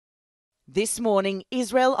This morning,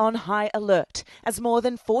 Israel on high alert as more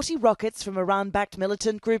than 40 rockets from Iran-backed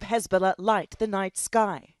militant group Hezbollah light the night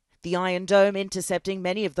sky. The Iron Dome intercepting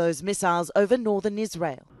many of those missiles over northern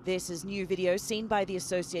Israel. This is new video seen by the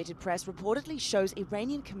Associated Press reportedly shows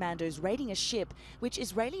Iranian commandos raiding a ship which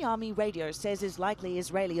Israeli army radio says is likely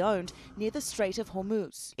Israeli-owned near the Strait of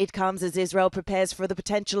Hormuz. It comes as Israel prepares for the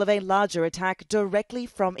potential of a larger attack directly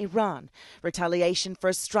from Iran, retaliation for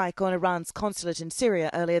a strike on Iran's consulate in Syria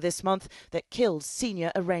earlier this month that killed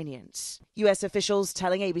senior Iranians. US officials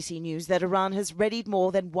telling ABC News that Iran has readied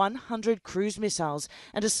more than 100 cruise missiles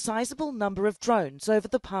and a sizable number of drones over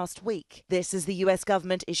the past week. This as the US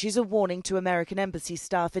government issues a warning to American embassy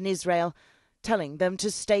staff in Israel, telling them to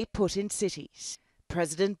stay put in cities.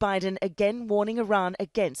 President Biden again warning Iran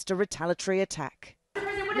against a retaliatory attack.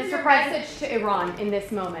 What is your message to Iran in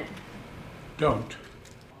this moment? Don't.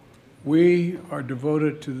 We are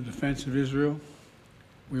devoted to the defense of Israel.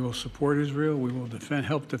 We will support Israel. We will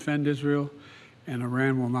help defend Israel. And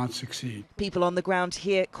Iran will not succeed. People on the ground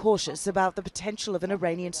here cautious about the potential of an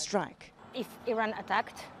Iranian strike. If Iran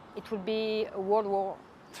attacked, it would be World War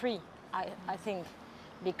III, I think,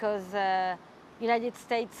 because the United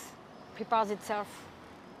States prepares itself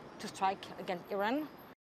to strike against Iran.